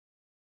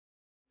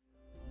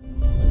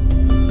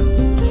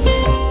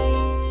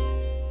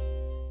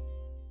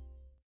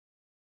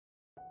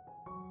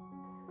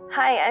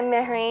Hi, I'm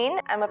Mahereen.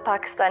 I'm a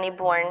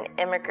Pakistani-born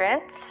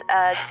immigrant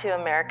to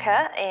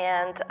America,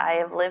 and I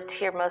have lived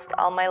here most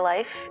all my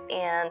life.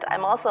 And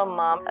I'm also a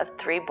mom of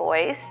 3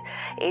 boys,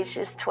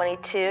 ages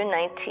 22,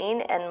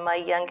 19, and my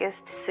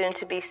youngest, soon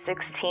to be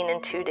 16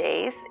 in 2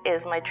 days,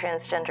 is my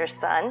transgender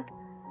son.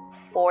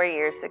 4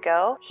 years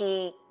ago,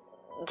 he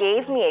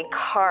gave me a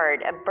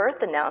card, a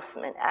birth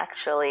announcement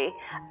actually,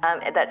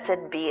 that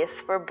said B is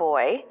for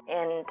boy,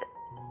 and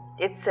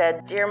it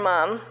said, "Dear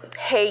Mom,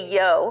 hey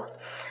yo,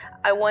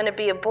 I want to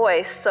be a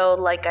boy,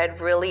 so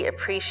I'd really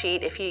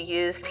appreciate if you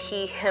used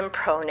he, him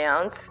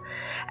pronouns.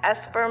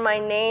 As for my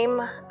name,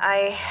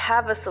 I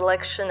have a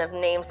selection of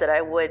names that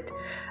I would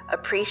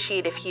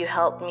appreciate if you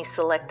helped me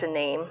select a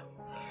name.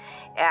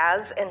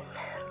 And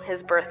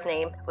his birth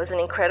name was an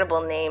incredible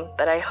name,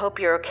 but I hope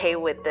you're okay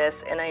with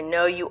this, and I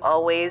know you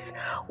always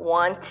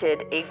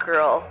wanted a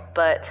girl,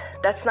 but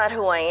that's not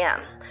who I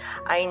am.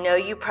 I know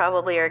you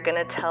probably are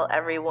gonna tell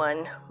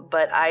everyone,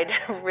 but I'd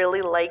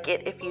really like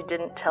it if you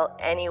didn't tell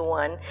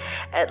anyone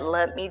and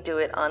let me do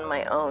it on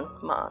my own,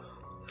 Mom.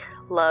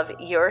 Love,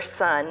 your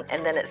son,"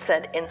 and then it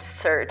said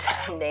insert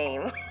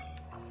name.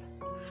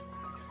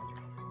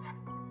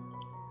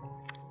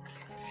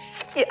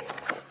 Yeah.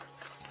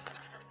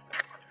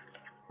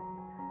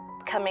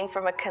 Coming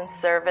from a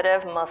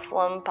conservative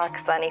Muslim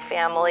Pakistani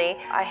family,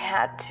 I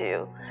had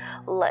to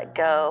let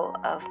go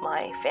of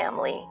my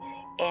family,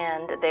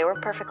 and they were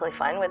perfectly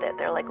fine with it.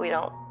 They're like, we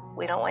don't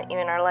want you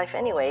in our life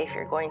anyway if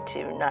you're going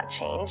to not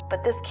change.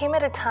 But this came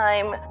at a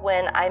time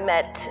when I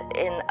met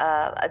in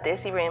a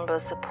Desi Rainbow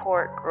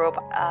support group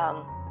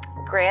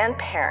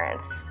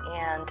grandparents,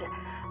 and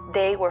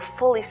they were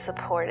fully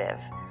supportive.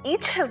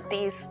 Each of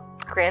these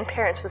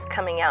grandparents was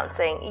coming out and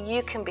saying,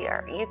 you can be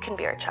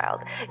our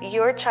child.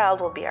 Your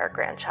child will be our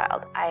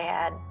grandchild. I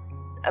had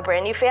a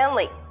brand new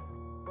family.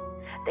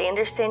 They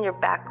understand your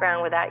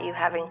background without you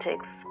having to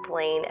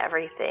explain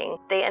everything.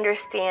 They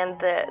understand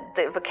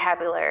the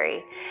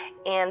vocabulary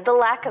and the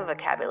lack of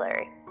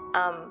vocabulary.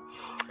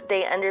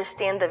 They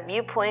understand the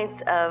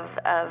viewpoints of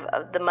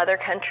the mother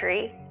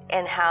country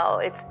and how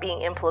it's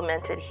being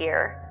implemented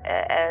here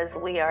as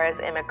we are as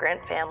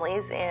immigrant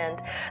families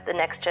and the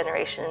next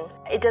generation.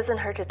 It doesn't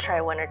hurt to try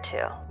 1 or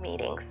 2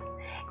 meetings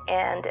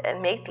and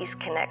make these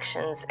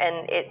connections,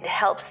 and it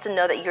helps to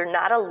know that you're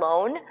not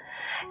alone,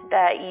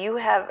 that you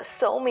have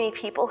so many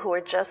people who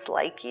are just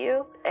like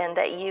you, and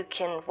that you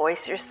can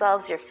voice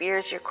yourselves, your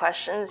fears, your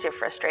questions, your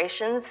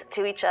frustrations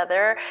to each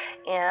other,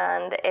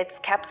 and it's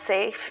kept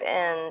safe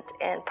and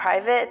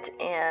private,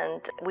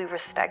 and we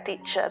respect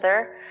each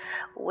other,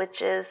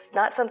 which is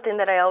not something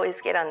that I always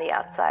get on the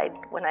outside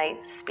when I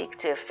speak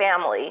to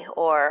family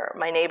or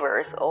my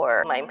neighbors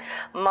or my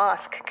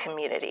mosque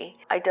community.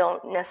 I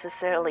don't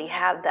necessarily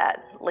have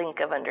that link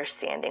of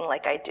understanding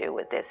like I do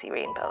with Desi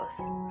Rainbows.